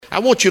I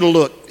want you to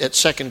look at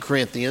 2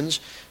 Corinthians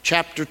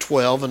chapter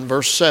 12 and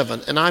verse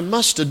 7. And I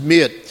must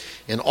admit,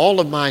 in all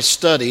of my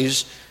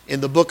studies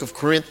in the book of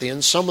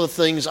Corinthians, some of the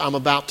things I'm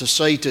about to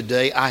say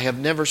today, I have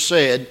never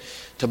said,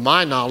 to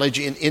my knowledge,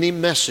 in any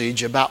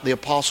message about the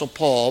Apostle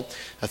Paul.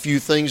 A few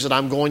things that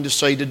I'm going to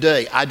say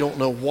today. I don't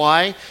know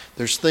why.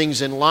 There's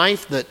things in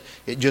life that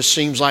it just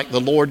seems like the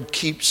Lord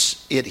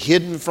keeps it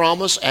hidden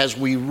from us as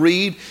we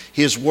read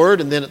His Word,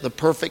 and then at the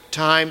perfect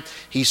time,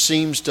 He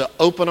seems to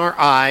open our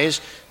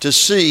eyes to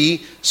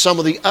see some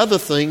of the other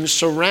things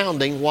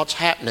surrounding what's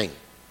happening.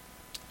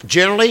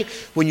 Generally,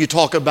 when you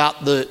talk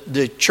about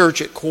the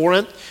church at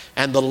Corinth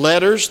and the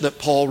letters that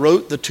Paul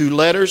wrote, the 2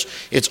 letters,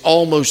 it's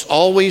almost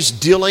always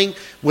dealing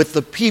with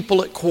the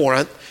people at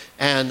Corinth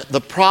and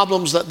the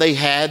problems that they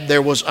had.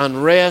 There was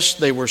unrest,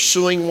 they were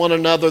suing one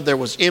another, there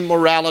was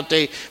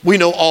immorality. We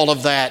know all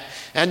of that.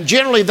 And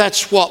generally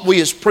that's what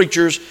we as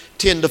preachers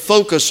tend to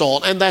focus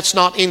on, and that's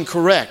not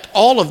incorrect.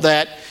 All of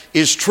that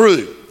is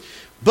true.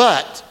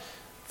 But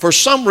for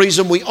some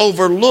reason we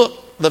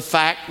overlook the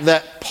fact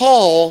that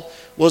Paul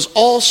was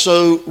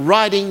also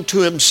writing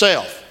to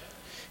himself.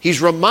 He's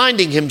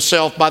reminding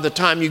himself by the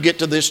time you get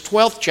to this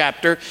 12th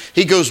chapter,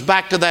 he goes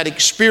back to that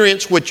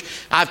experience which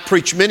I've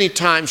preached many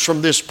times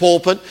from this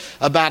pulpit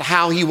about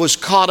how he was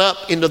caught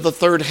up into the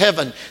third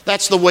heaven.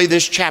 That's the way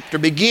this chapter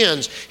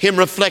begins. Him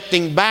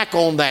reflecting back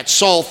on that,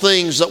 saw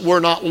things that were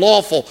not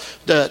lawful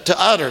to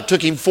utter. It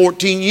took him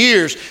 14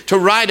 years to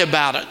write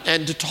about it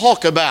and to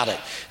talk about it.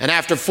 And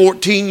after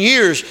 14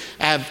 years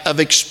of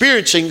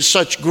experiencing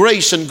such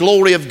grace and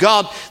glory of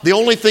God, the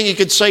only thing he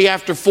could say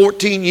after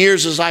 14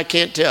 years is, I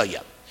can't tell you.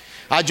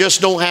 I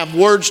just don't have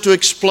words to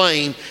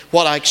explain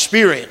what I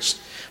experienced.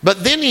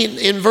 But then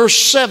in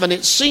verse 7,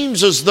 it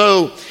seems as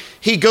though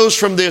he goes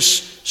from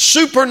this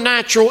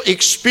supernatural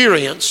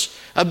experience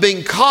of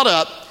being caught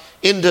up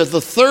into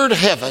the third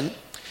heaven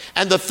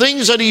and the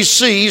things that he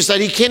sees that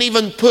he can't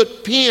even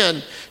put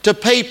pen to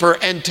paper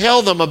and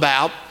tell them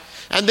about.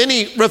 And then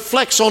he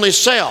reflects on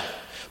himself.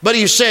 But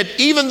he said,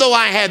 even though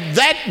I had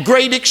that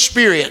great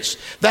experience,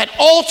 that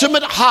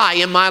ultimate high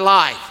in my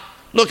life,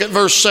 look at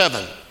verse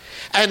 7.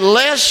 And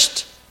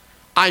lest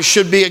I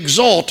should be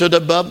exalted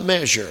above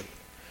measure,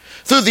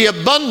 through the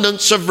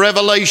abundance of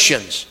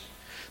revelations,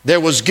 there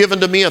was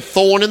given to me a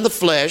thorn in the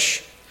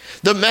flesh,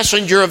 the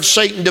messenger of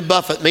Satan to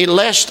buffet me,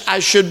 lest I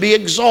should be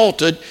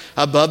exalted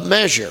above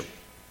measure.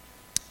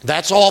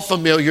 That's all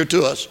familiar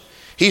to us.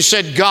 He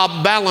said,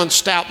 God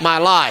balanced out my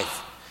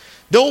life.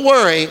 Don't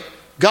worry,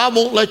 God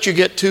won't let you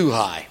get too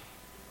high.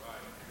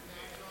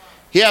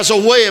 He has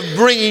a way of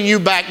bringing you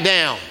back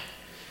down.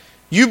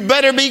 You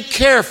better be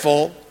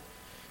careful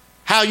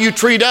how you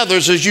treat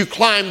others as you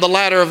climb the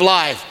ladder of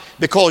life,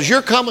 because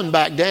you're coming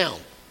back down.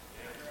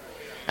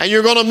 And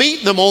you're going to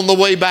meet them on the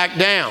way back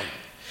down.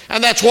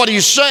 And that's what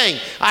he's saying.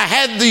 I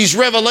had these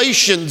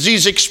revelations,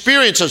 these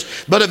experiences,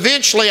 but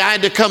eventually I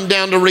had to come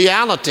down to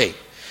reality.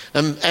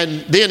 And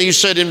then he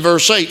said in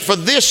verse 8, for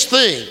this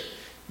thing,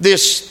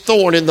 this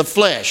thorn in the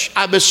flesh,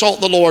 I besought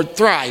the Lord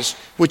thrice,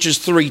 which is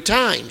 3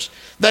 times,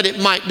 that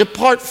it might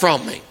depart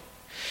from me.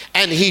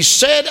 And he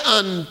said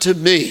unto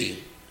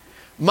me,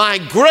 my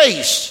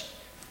grace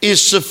is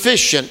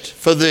sufficient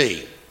for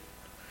thee,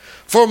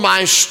 for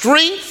my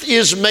strength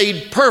is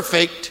made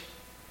perfect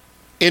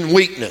in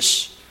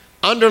weakness.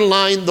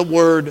 Underline the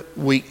word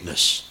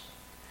weakness.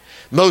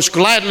 Most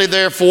gladly,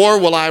 therefore,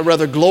 will I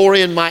rather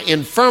glory in my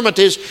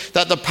infirmities,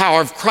 that the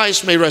power of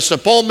Christ may rest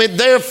upon me.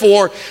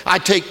 Therefore, I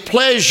take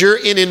pleasure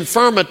in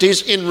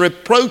infirmities, in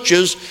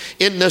reproaches,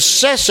 in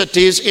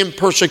necessities, in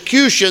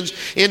persecutions,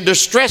 in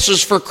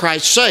distresses for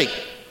Christ's sake.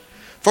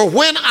 For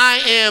when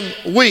I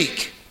am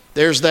weak,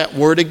 there's that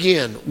word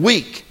again,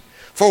 weak.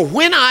 For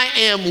when I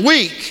am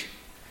weak,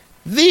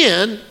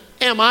 then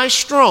am I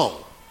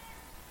strong.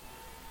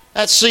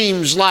 That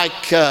seems like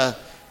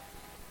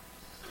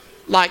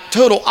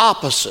total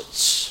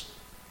opposites.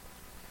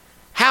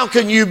 How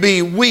can you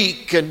be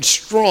weak and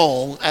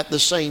strong at the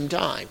same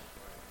time?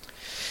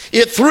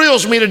 It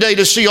thrills me today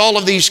to see all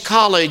of these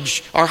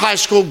college or high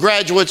school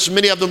graduates,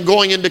 many of them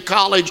going into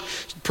college,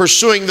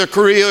 pursuing their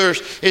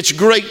careers. It's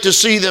great to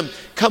see them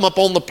come up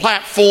on the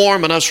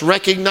platform and us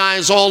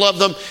recognize all of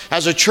them.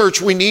 As a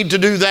church, we need to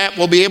do that.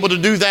 We'll be able to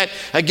do that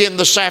again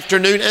this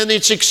afternoon, and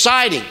it's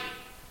exciting.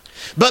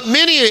 But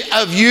many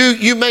of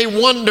you may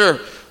wonder,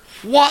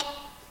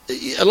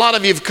 a lot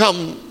of you have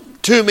come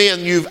to me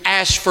and you've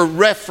asked for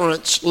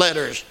reference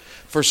letters,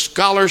 for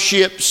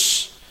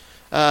scholarships,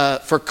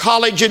 for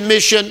college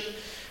admission,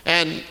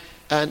 and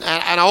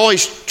I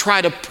always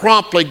try to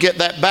promptly get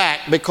that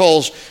back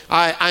because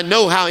I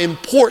know how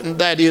important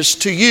that is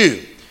to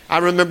you. I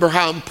remember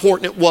how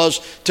important it was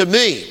to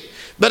me.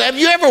 But have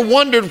you ever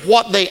wondered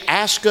what they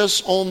ask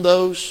us on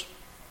those?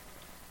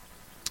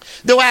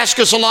 They'll ask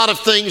us a lot of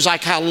things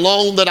like how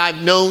long that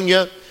I've known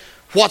you,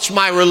 what's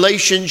my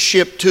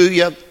relationship to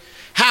you,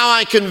 how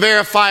I can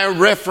verify a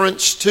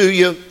reference to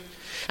you.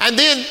 And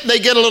then they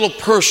get a little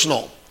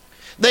personal.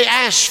 They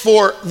ask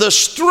for the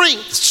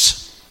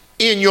strengths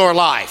in your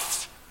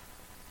life.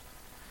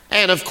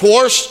 And of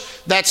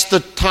course, that's the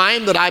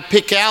time that I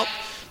pick out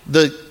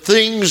the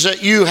things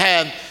that you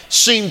have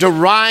seemed to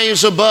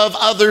rise above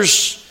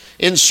others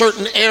in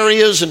certain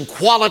areas and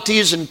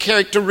qualities and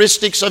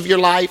characteristics of your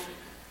life.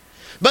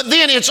 But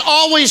then it's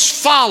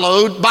always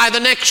followed by the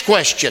next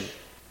question.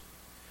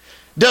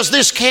 Does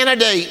this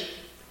candidate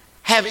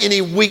have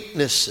any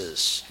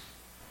weaknesses?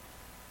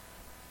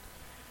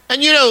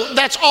 And you know,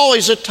 that's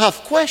always a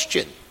tough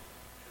question.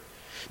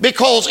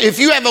 Because if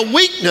you have a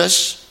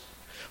weakness,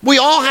 we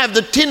all have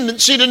the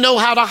tendency to know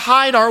how to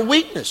hide our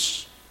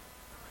weakness.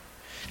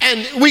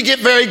 And we get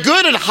very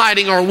good at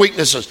hiding our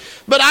weaknesses.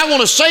 But I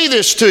want to say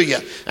this to you,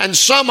 and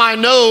some I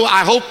know,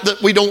 I hope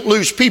that we don't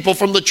lose people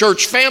from the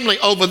church family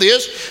over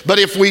this, but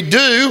if we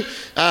do,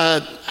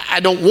 I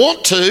don't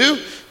want to,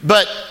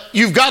 but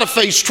you've got to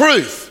face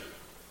truth.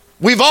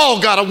 We've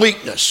all got a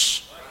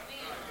weakness.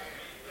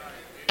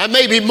 And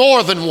maybe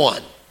more than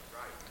one.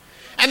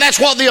 And that's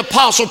what the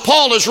Apostle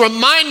Paul is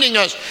reminding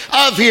us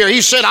of here.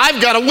 He said,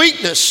 I've got a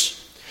weakness.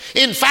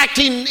 In fact,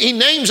 he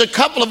names a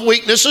couple of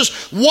weaknesses.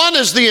 One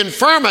is the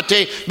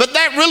infirmity, but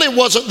that really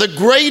wasn't the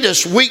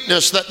greatest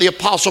weakness that the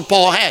Apostle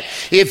Paul had.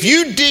 If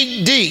you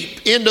dig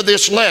deep into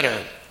this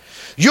letter,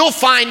 you'll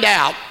find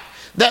out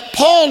that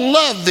Paul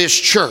loved this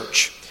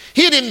church.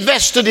 He had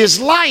invested his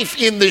life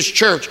in this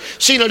church,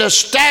 seen it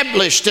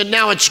established, and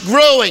now it's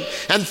growing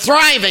and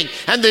thriving.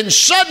 And then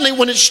suddenly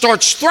when it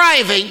starts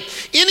thriving,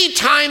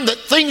 anytime that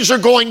things are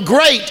going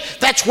great,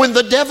 that's when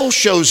the devil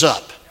shows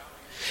up.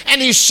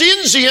 And he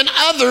sends in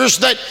others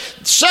that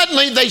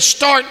suddenly they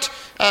start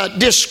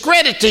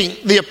discrediting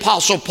the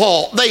Apostle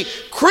Paul. They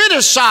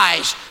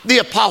criticize the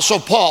Apostle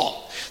Paul.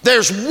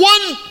 There's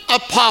one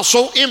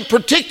apostle in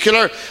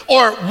particular,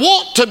 or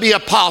want to be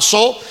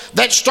apostle,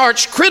 that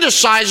starts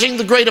criticizing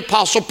the great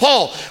Apostle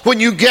Paul. When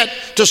you get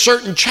to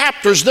certain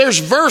chapters, there's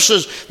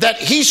verses that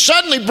he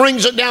suddenly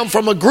brings it down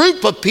from a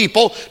group of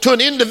people to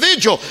an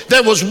individual.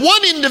 There was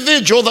one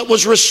individual that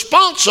was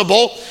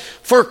responsible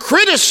for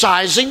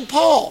criticizing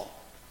Paul.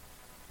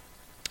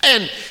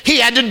 And he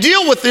had to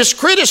deal with this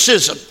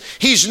criticism.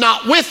 He's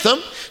not with them.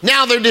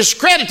 Now they're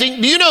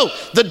discrediting. Do you know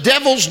the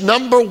devil's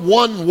number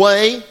one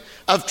way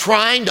of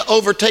trying to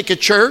overtake a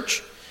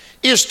church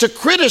is to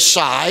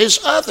criticize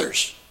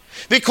others?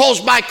 Because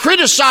by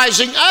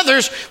criticizing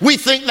others, we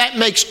think that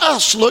makes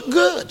us look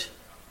good.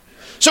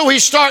 So we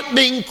start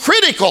being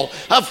critical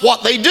of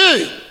what they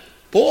do.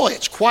 Boy,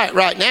 it's quiet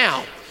right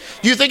now.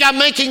 You think I'm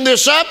making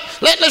this up?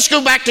 Let's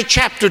go back to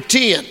chapter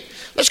 10.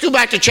 Let's go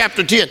back to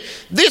chapter 10.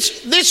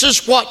 This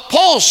is what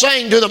Paul's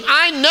saying to them.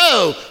 I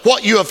know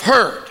what you have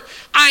heard.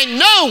 I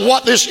know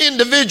what this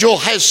individual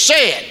has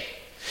said.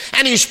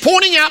 And he's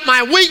pointing out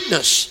my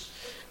weakness.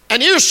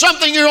 And here's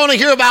something you're going to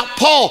hear about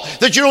Paul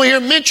that you don't hear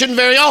mentioned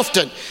very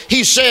often.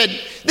 He said,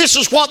 this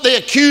is what they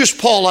accuse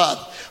Paul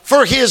of.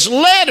 For his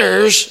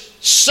letters,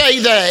 say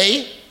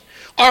they,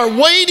 are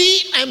weighty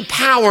and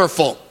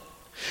powerful.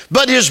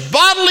 But his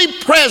bodily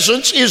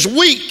presence is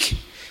weak,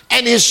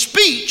 and his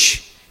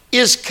speech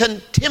is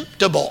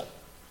contemptible.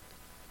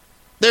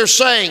 They're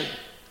saying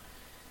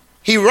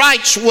he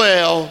writes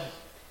well,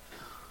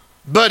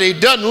 but he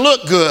doesn't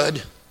look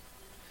good,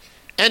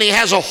 and he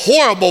has a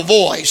horrible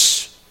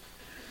voice,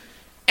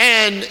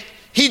 and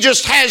he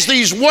just has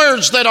these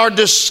words that are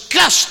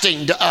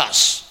disgusting to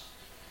us.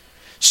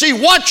 See,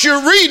 what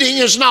you're reading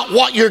is not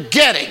what you're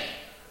getting.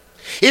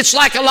 It's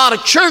like a lot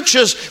of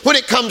churches, when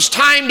it comes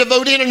time to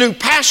vote in a new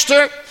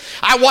pastor,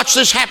 I watch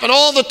this happen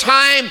all the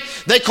time.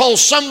 They call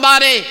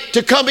somebody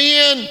to come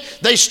in,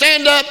 they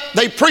stand up,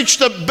 they preach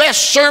the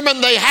best sermon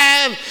they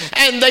have,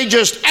 and they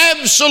just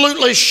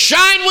absolutely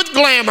shine with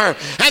glamour.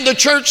 And the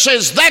church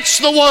says, that's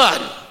the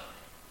one.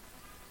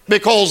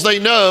 Because they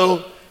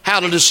know how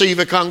to deceive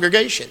a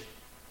congregation.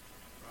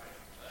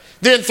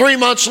 Then 3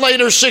 months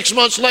later, 6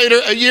 months later,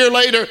 a year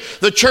later,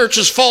 the church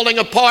is falling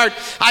apart.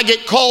 I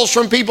get calls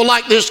from people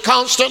like this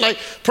constantly.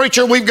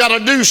 Preacher, we've got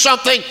to do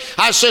something.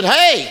 I said,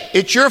 hey,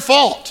 it's your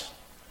fault,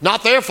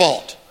 not their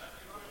fault.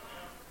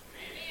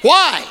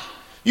 Why?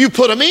 You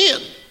put them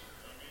in.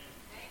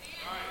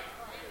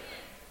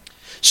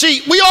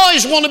 See, we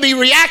always want to be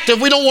reactive.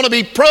 We don't want to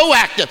be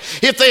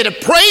proactive. If they'd have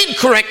prayed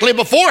correctly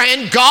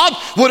beforehand, God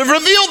would have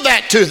revealed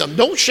that to them.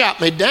 Don't shout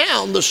me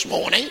down this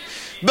morning.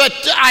 But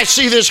I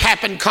see this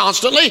happen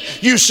constantly.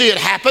 You see it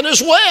happen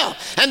as well.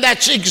 And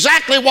that's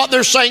exactly what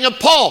they're saying of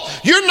Paul.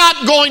 You're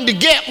not going to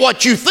get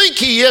what you think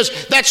he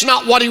is. That's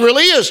not what he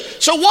really is.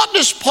 So what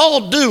does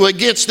Paul do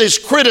against this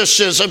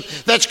criticism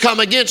that's come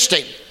against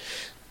him?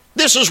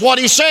 This is what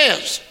he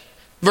says.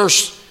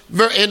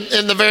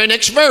 In the very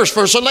next verse,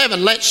 verse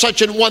 11, let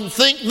such an one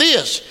think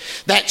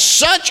this, that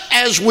such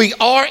as we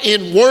are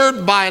in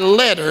word by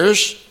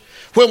letters,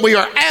 when we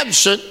are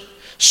absent,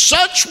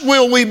 such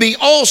will we be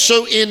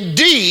also in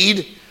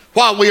deed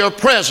while we are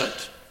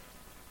present.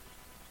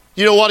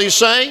 You know what he's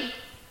saying?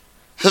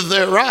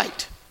 They're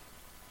right.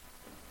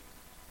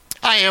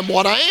 I am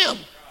what I am.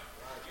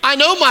 I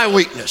know my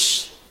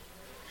weakness.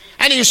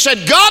 And he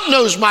said, God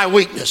knows my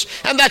weakness.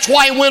 And that's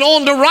why he went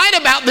on to write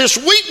about this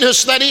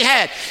weakness that he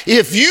had.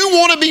 If you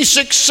want to be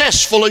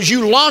successful as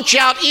you launch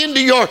out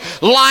into your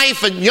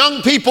life and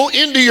young people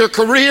into your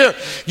career,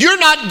 you're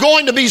not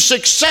going to be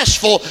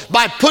successful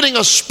by putting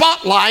a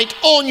spotlight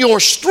on your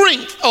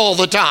strength all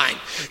the time.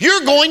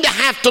 You're going to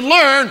have to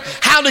learn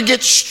how to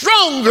get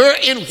stronger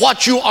in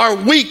what you are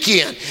weak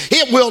in.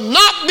 It will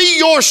not be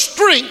your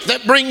strength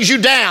that brings you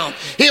down.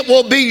 It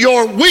will be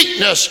your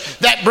weakness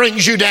that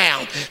brings you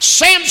down.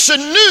 Samson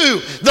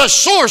knew the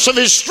source of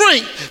his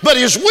strength, but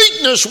his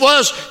weakness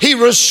was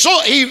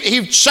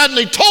he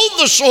suddenly told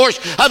the source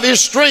of his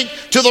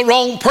strength to the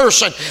wrong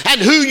person. And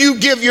who you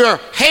give your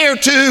hair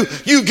to,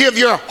 you give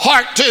your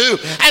heart to,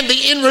 and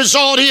the end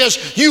result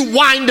is you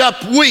wind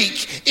up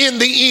weak in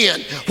the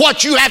end.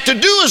 What you have to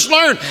do is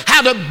learn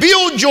how to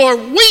build your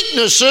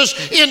weaknesses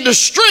into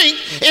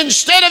strength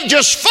instead of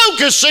just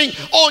focusing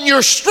on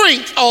your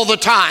strength all the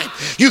time.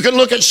 You can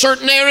look at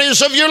certain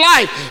areas of your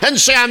life and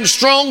say, I'm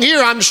strong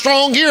here, I'm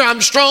strong here,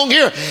 I'm strong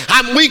here,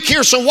 I'm weak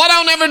here, so what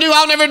I'll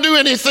never do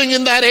anything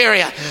in that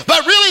area.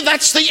 But really,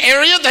 that's the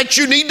area that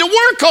you need to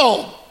work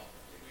on.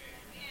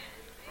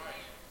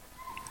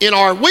 In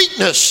our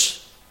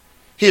weakness,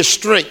 his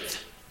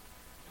strength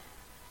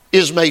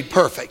is made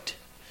perfect.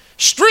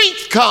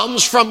 Strength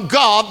comes from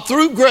God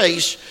through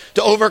grace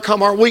to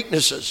overcome our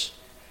weaknesses.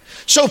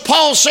 So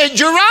Paul said,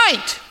 you're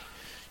right.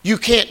 You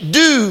can't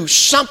do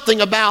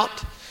something about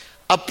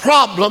a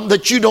problem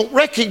that you don't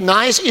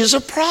recognize is a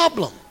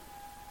problem.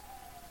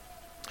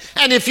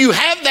 And if you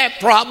have that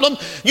problem,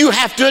 you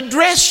have to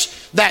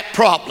address that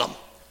problem.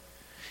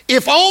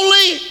 If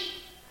only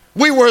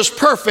we were as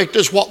perfect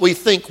as what we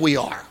think we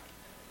are.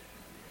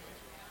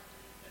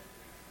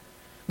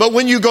 But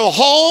when you go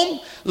home,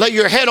 lay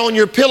your head on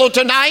your pillow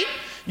tonight,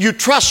 you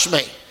trust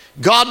me.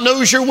 God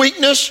knows your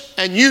weakness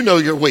and you know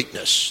your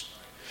weakness.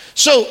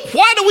 So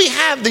why do we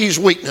have these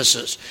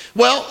weaknesses?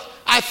 Well,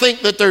 I think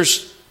that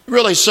there's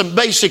really some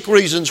basic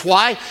reasons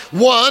why.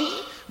 One,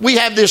 we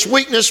have this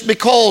weakness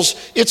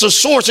because it's a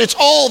source. It's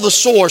all the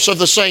source of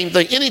the same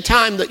thing.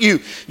 Anytime that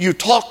you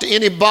talk to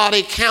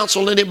anybody,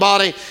 counsel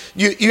anybody,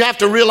 you have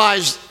to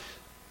realize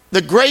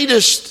the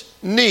greatest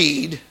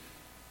need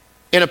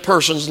in a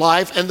person's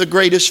life and the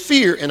greatest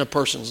fear in a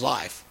person's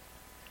life.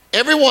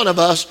 Every one of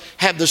us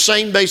have the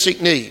same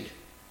basic need.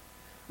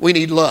 We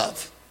need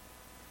love.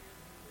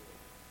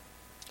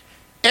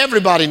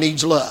 Everybody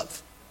needs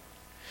love.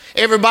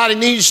 Everybody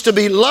needs to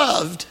be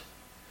loved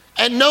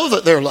and know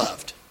that they're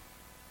loved.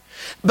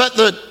 But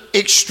the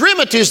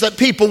extremities that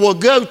people will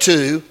go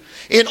to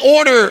in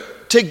order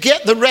to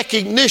get the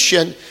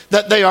recognition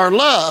that they are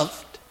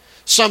loved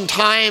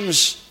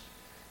sometimes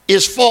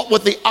is fought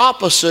with the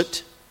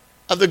opposite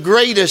of the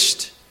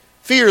greatest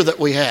fear that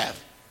we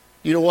have.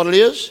 You know what it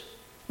is?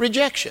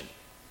 Rejection.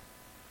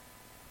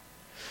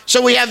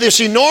 So we have this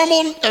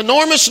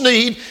enormous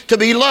need to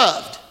be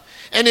loved.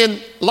 And in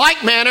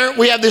like manner,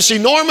 we have this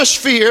enormous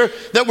fear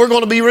that we're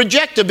going to be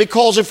rejected,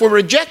 because if we're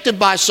rejected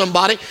by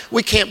somebody,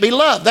 we can't be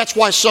loved. That's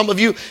why some of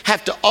you gals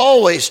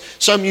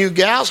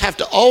have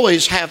to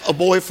always have a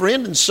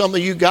boyfriend, and some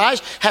of you guys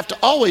have to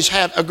always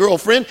have a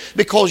girlfriend,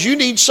 because you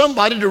need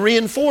somebody to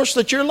reinforce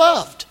that you're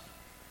loved.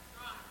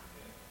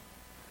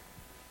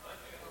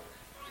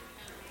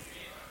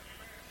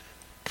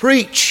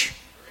 Preach.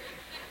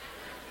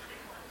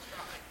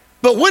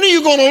 But when are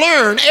you going to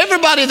learn?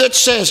 Everybody that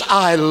says,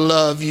 I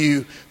love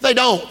you, they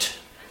don't.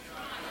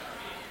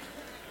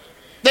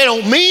 They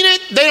don't mean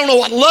it. They don't know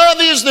what love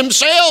is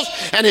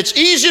themselves, and it's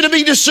easy to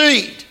be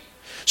deceived.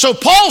 So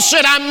Paul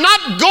said, I'm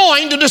not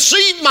going to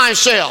deceive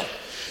myself.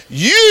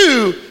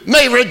 You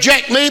may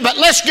reject me, but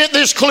let's get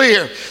this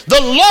clear.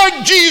 The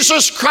Lord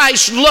Jesus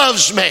Christ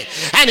loves me.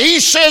 And He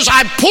says,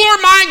 I pour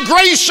my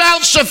grace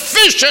out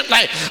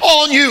sufficiently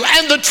on you.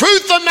 And the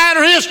truth of the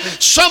matter is,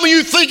 some of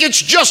you think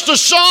it's just a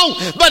song,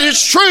 but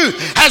it's true.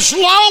 As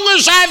long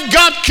as I've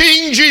got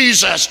King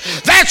Jesus,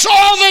 that's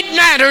all that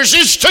matters,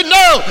 is to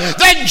know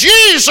that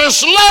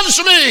Jesus loves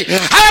me.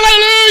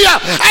 Hallelujah!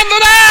 And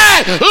that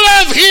I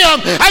love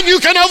Him. And you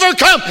can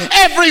overcome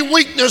every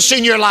weakness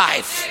in your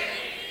life.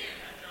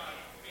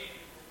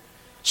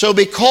 So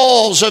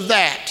because of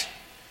that,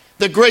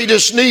 the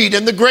greatest need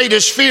and the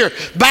greatest fear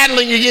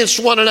battling against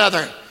one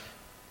another,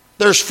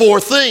 there's four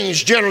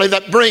things generally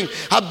that bring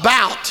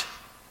about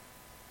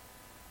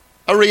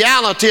a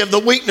reality of the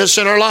weakness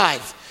in our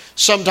life.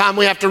 Sometimes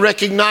we have to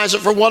recognize it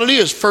for what it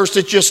is. First,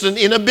 it's just an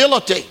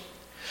inability.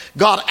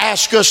 God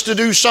asks us to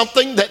do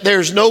something that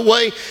there's no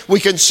way we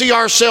can see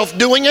ourselves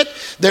doing it.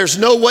 There's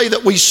no way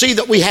that we see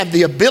that we have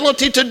the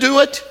ability to do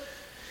it.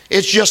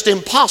 It's just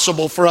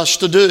impossible for us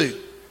to do.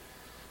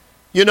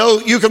 You know,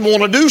 you can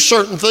want to do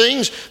certain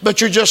things,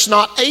 but you're just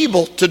not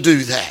able to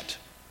do that.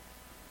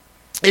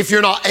 If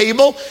you're not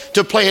able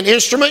to play an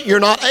instrument,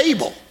 you're not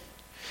able.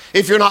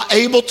 If you're not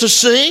able to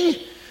sing,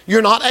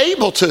 you're not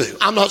able to.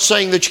 I'm not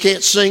saying that you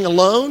can't sing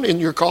alone in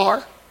your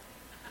car.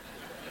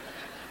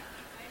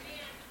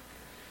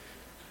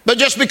 But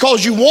just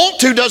because you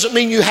want to doesn't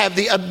mean you have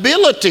the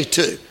ability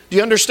to. Do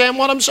you understand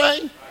what I'm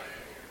saying?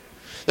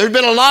 There's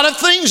been a lot of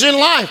things in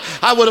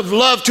life I would have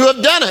loved to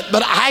have done it,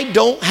 but I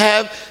don't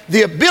have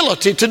the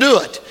ability to do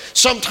it.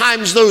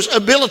 Sometimes those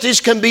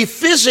abilities can be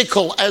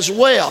physical as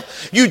well.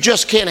 You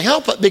just can't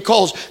help it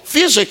because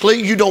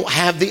physically you don't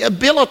have the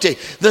ability,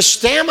 the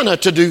stamina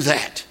to do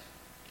that.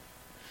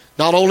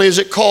 Not only is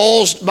it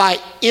caused by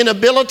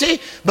inability,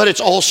 but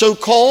it's also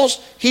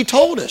caused, he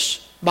told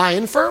us, by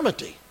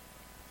infirmity.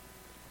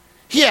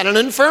 He had an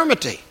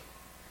infirmity.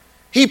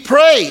 He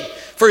prayed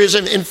for his,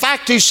 in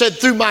fact, he said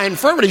through my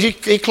infirmity,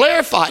 he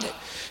clarified it.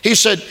 He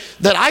said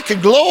that I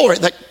can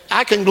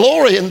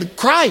glory in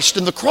Christ,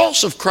 in the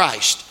cross of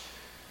Christ,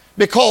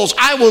 because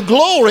I will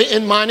glory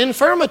in mine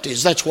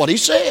infirmities. That's what he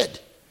said.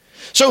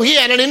 So he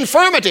had an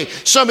infirmity.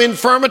 Some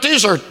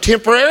infirmities are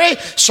temporary,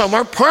 some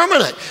are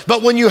permanent.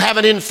 But when you have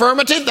an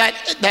infirmity,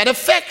 that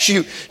affects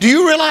you. Do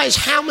you realize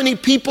how many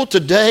people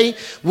today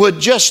would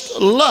just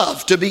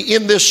love to be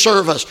in this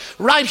service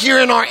right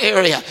here in our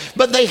area,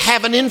 but they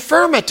have an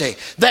infirmity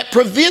that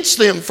prevents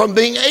them from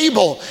being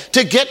able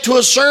to get to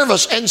a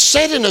service and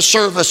sit in a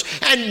service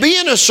and be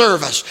in a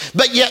service.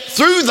 But yet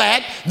through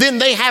that, then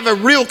they have a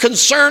real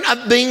concern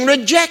of being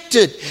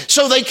rejected.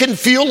 So they can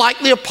feel like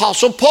the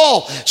Apostle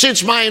Paul.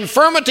 Since my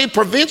infirmity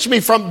prevents me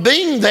from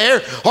being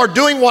there or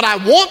doing what I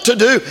want to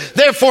do,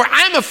 therefore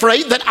I'm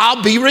afraid that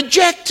I'll be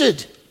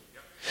rejected.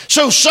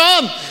 So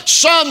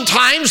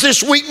sometimes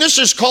this weakness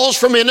is caused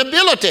from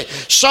inability.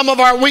 Some of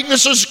our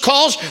weaknesses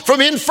caused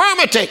from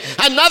infirmity.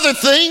 Another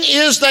thing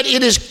is that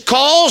it is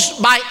caused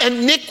by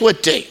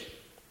iniquity.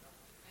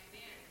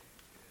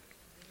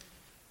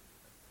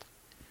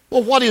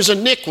 Well, what is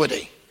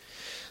iniquity?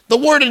 The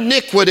word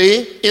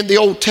iniquity in the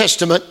Old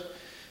Testament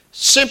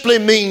simply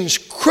means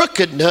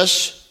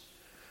crookedness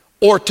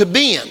or to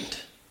bend.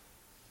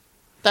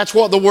 That's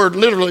what the word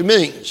literally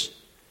means.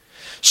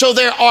 So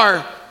there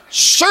are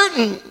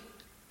certain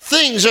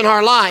things in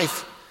our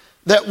life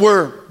that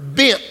we're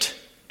bent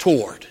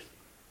toward.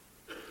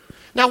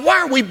 Now,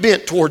 why are we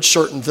bent toward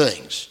certain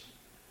things?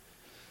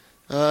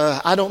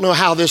 I don't know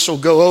how this will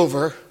go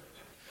over,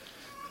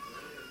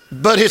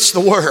 but it's the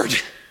word.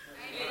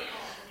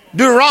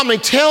 Deuteronomy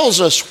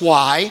tells us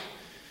why.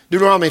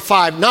 Deuteronomy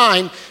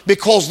 5:9,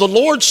 because the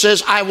Lord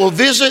says, I will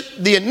visit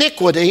the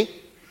iniquity,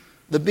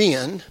 the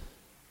bend,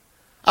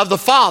 of the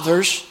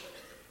fathers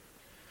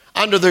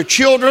under their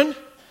children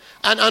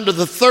and under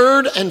the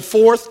third and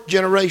fourth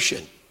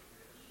generation.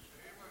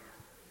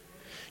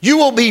 You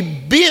will be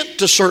bent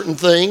to certain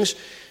things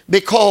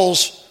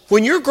because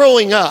when you're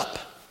growing up,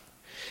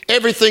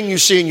 everything you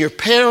see in your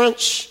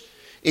parents,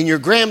 in your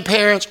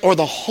grandparents, or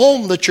the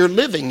home that you're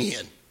living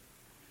in,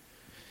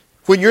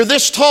 when you're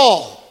this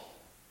tall,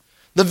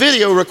 the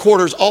video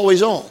recorder's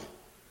always on.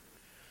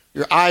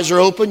 Your eyes are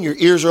open, your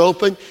ears are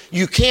open.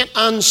 You can't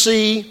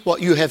unsee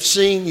what you have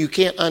seen. You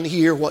can't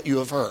unhear what you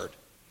have heard.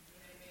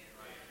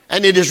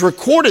 And it is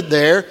recorded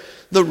there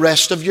the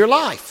rest of your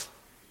life.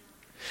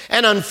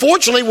 And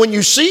unfortunately, when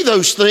you see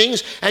those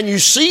things and you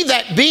see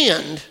that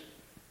bend,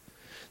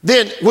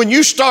 then when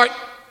you start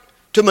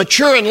to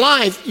mature in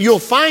life, you'll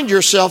find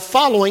yourself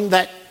following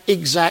that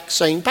exact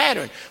same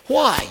pattern.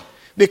 Why?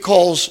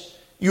 Because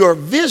you're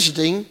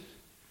visiting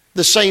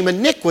the same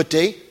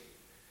iniquity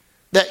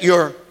that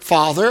your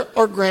father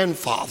or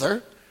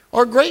grandfather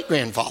or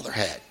great-grandfather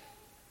had.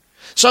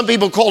 Some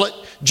people call it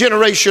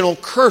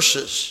generational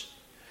curses.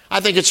 I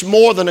think it's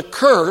more than a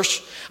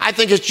curse. I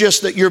think it's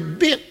just that you're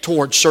bent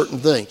towards certain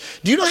things.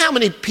 Do you know how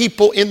many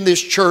people in this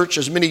church,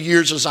 as many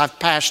years as I've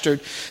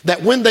pastored,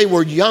 that when they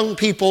were young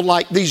people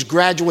like these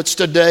graduates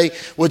today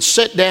would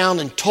sit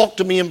down and talk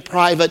to me in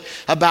private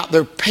about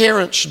their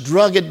parents'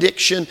 drug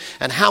addiction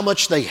and how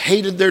much they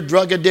hated their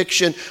drug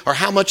addiction or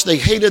how much they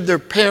hated their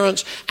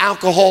parents'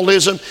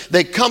 alcoholism.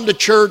 They'd come to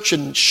church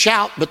and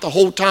shout, but the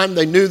whole time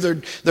they knew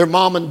their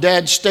mom and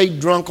dad stayed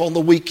drunk on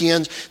the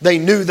weekends. They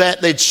knew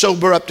that. They'd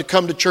sober up to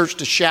come to church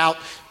to shout.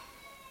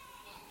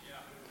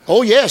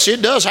 Oh yes,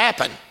 it does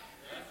happen.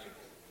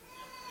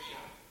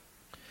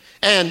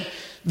 And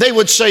they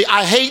would say,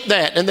 I hate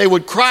that. And they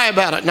would cry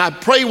about it. And I'd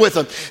pray with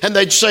them. And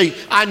they'd say,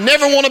 I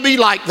never want to be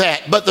like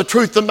that. But the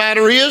truth of the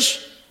matter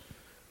is,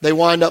 they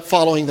wind up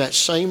following that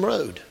same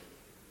road.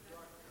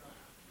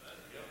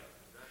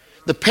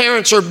 The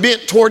parents are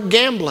bent toward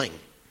gambling.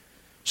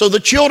 So the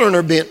children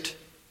are bent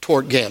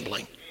toward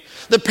gambling.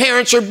 The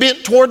parents are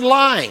bent toward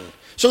lying.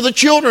 So the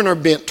children are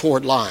bent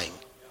toward lying.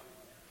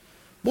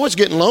 Boy, it's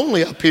getting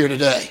lonely up here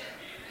today.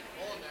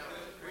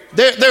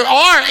 There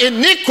are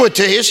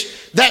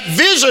iniquities that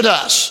visit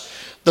us.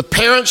 The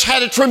parents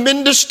had a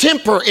tremendous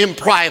temper in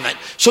private,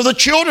 so the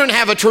children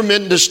have a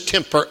tremendous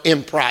temper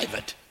in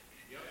private.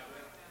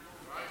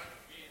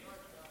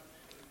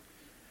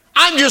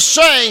 I'm just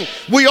saying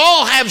we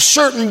all have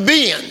certain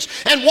bends.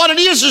 And what it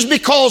is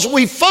because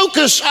we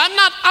focus, I'm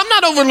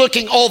not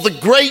overlooking all the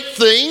great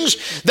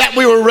things that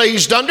we were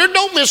raised under.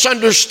 Don't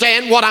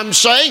misunderstand what I'm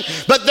saying.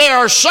 But there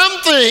are some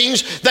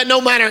things that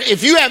no matter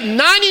if you have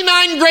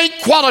 99 great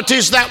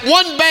qualities, that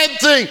one bad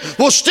thing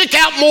will stick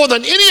out more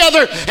than any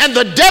other, and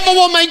the devil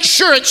will make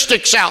sure it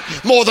sticks out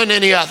more than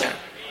any other.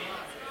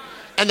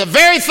 And the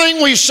very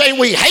thing we say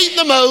we hate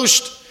the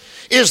most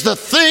is the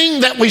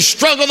thing that we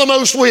struggle the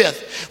most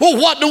with.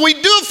 Well, what do we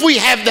do if we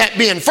have that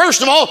bin?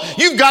 First of all,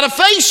 you've got to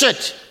face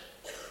it.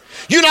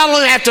 You not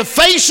only have to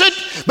face it,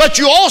 but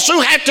you also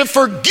have to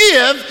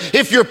forgive.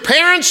 If your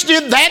parents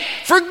did that,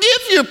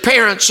 forgive your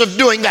parents of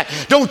doing that.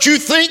 Don't you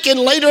think in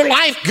later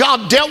life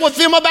God dealt with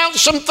them about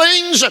some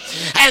things?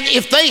 And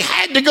if they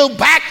had to go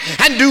back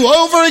and do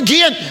over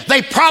again,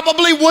 they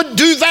probably would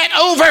do that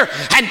over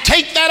and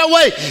take that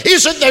away.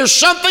 Isn't there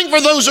something for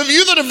those of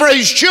you that have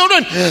raised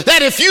children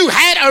that if you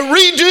had a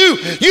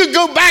redo, you'd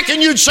go back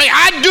and you'd say,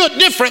 I'd do it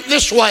different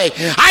this way.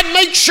 I'd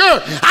make sure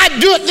I'd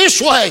do it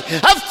this way.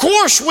 Of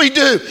course we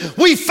do.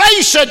 We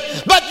face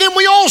it, but then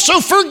we also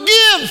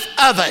forgive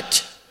of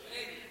it.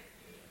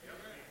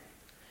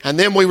 And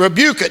then we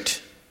rebuke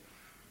it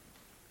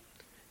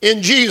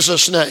in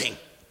Jesus' name.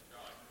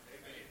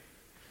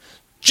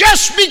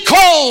 Just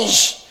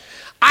because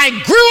I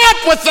grew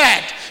up with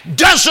that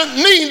doesn't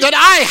mean that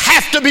I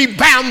have to be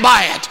bound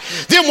by it.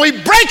 Then we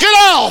break it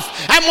off.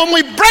 And when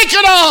we break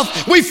it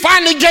off, we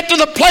finally get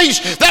to the place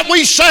that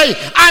we say,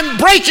 I'm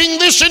breaking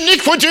this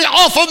iniquity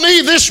off of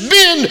me, this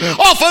bin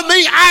off of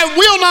me. I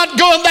will not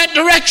go in that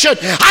direction.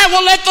 I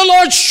will let the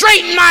Lord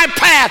straighten my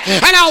path,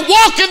 and I'll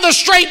walk in the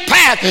straight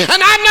path,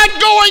 and I'm not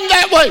going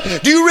that way.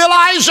 Do you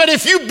realize that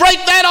if you break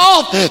that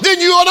off,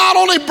 then you will not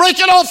only break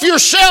it off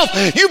yourself,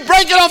 you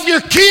break it off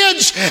your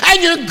kids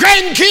and your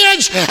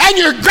grandkids and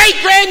your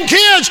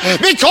great-grandkids,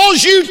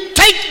 because you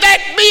take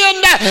that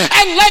bin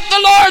and let the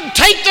Lord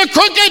take the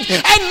crooked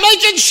and make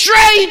it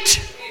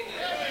straight.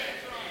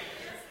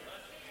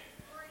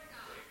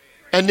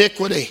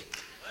 Iniquity.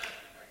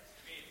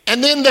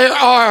 And then there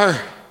are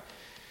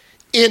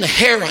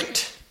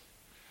inherent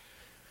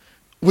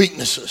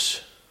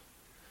weaknesses.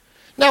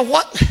 Now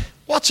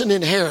what's an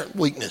inherent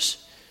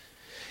weakness?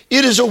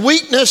 It is a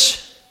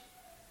weakness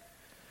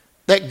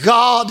that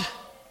God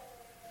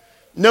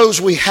knows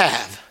we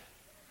have.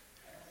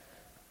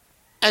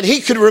 And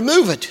He could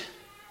remove it.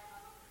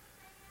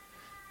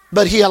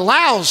 But He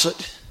allows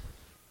it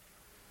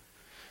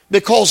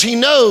because He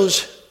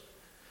knows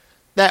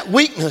that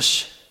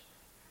weakness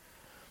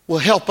will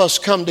help us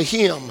come to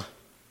Him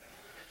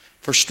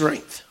for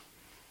strength.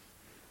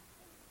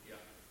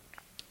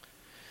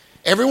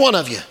 Every one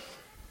of you,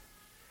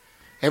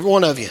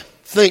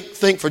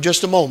 think for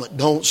just a moment.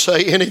 Don't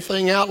say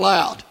anything out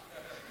loud.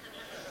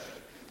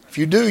 If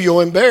you do,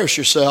 you'll embarrass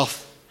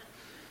yourself,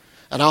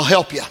 and I'll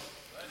help you.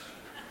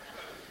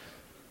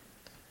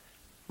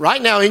 Right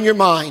now in your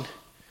mind,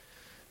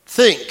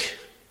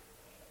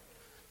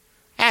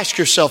 ask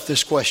yourself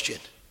this question.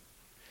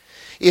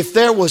 If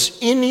there was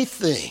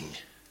anything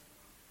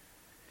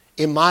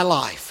in my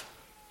life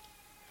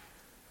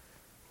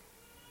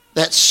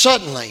that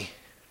suddenly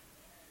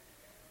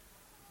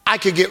I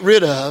could get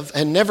rid of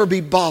and never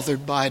be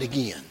bothered by it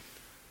again,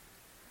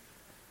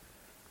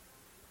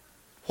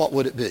 what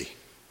would it be?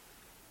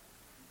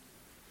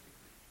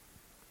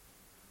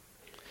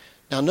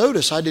 Now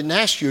notice, I didn't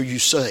ask you, are you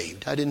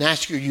saved? I didn't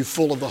ask you, are you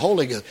full of the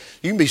Holy Ghost?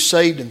 You can be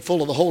saved and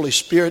full of the Holy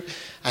Spirit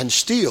and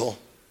still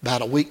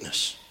battle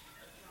weakness.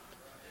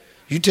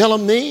 You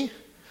telling me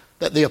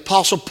that the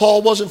Apostle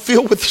Paul wasn't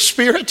filled with the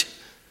Spirit?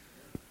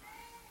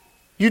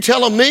 You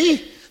telling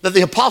me that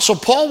the Apostle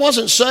Paul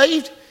wasn't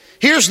saved?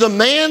 Here's the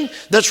man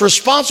that's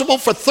responsible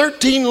for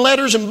 13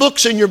 letters and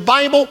books in your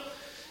Bible.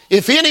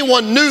 If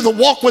anyone knew the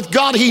walk with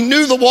God, he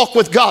knew the walk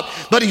with God,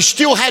 but he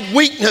still had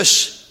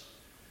weakness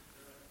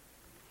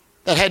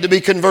that had to be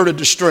converted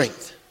to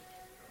strength.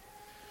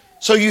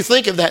 So you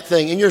think of that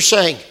thing and you're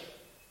saying,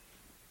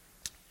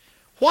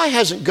 why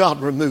hasn't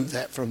God removed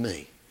that from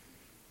me?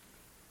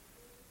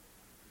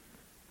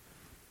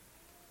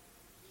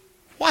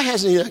 Why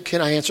hasn't He?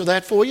 Can I answer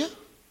that for you?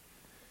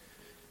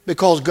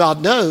 Because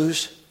God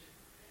knows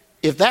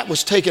if that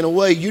was taken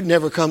away, you'd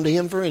never come to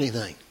Him for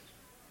anything.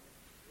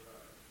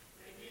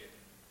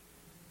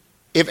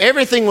 If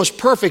everything was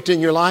perfect in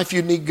your life,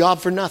 you'd need God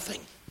for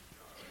nothing.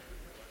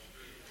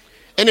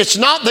 And it's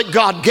not that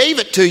God gave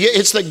it to you,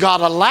 it's that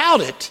God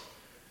allowed it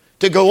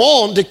to go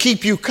on to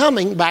keep you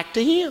coming back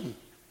to Him.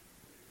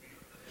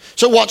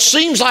 So what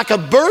seems like a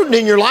burden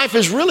in your life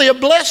is really a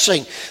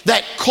blessing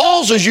that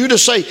causes you to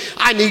say,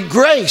 I need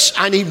grace,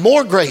 I need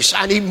more grace,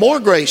 I need more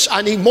grace,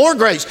 I need more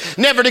grace.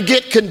 Never to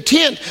get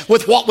content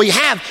with what we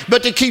have,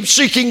 but to keep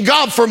seeking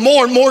God for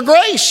more and more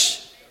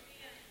grace.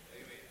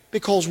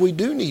 Because we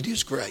do need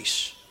His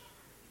grace.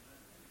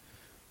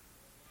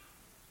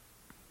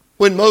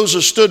 When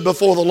Moses stood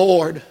before the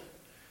Lord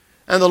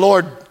and the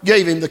Lord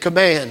gave him the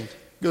command,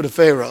 go to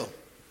Pharaoh.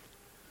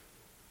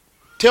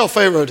 Tell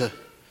Pharaoh to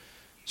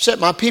set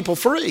my people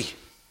free.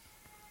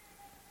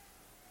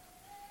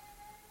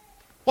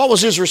 What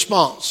was his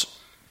response?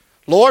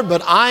 Lord,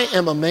 but I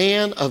am a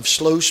man of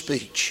slow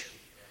speech.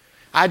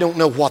 I don't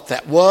know what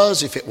that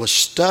was, if it was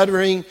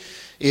stuttering,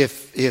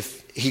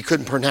 if he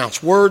couldn't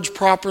pronounce words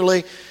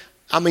properly.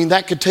 I mean,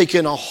 that could take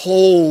in a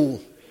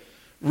whole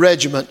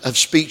regiment of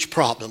speech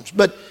problems.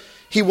 But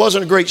he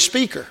wasn't a great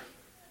speaker.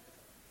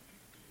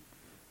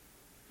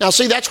 Now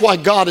see, that's why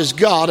God is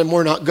God and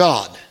we're not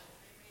God.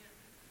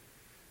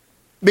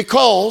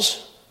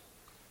 Because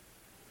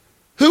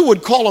Who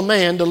would call a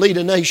man to lead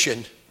a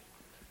nation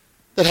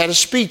that had a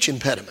speech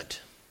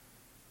impediment?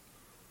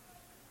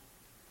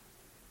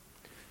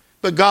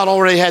 But God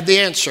already had the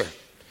answer.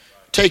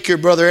 Take your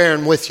brother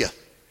Aaron with you.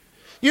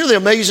 You know the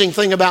amazing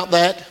thing about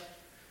that?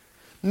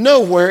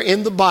 Nowhere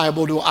in the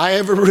Bible do I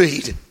ever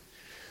read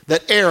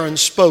that Aaron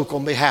spoke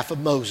on behalf of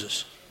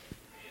Moses.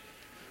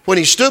 When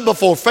he stood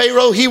before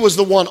Pharaoh, he was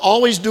the one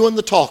always doing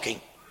the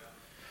talking.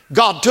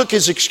 God took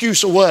his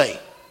excuse away.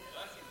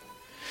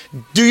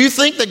 Do you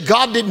think that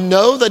God didn't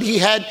know that he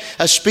had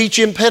a speech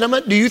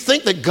impediment? Do you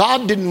think that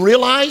God didn't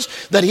realize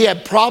that he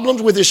had problems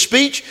with his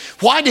speech?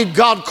 Why did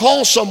God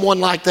call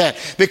someone like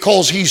that?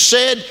 Because he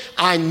said,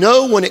 I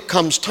know when it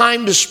comes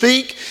time to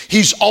speak,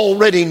 he's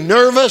already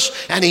nervous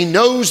and he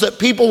knows that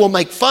people will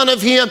make fun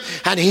of him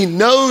and he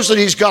knows that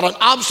he's got an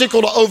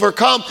obstacle to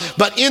overcome.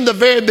 But in the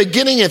very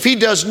beginning, if he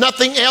does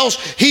nothing else,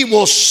 he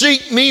will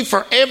seek me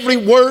for every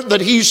word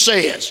that he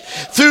says.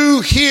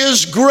 Through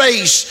his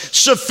grace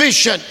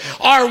sufficient,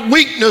 our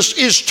weakness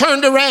is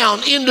turned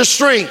around into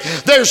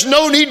strength. There's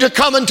no need to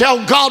come and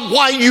tell God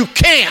why you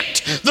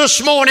can't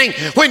this morning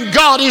when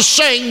God is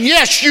saying,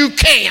 yes, you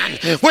can.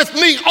 With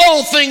me,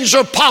 all things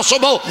are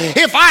possible.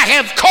 If I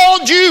have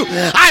called you,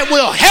 I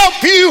will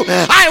help you.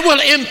 I will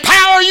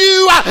empower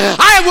you.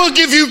 I will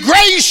give you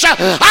grace.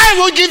 I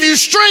will give you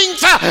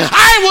strength.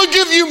 I will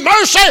give you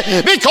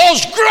mercy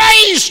because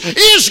grace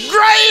is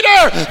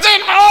greater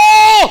than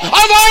all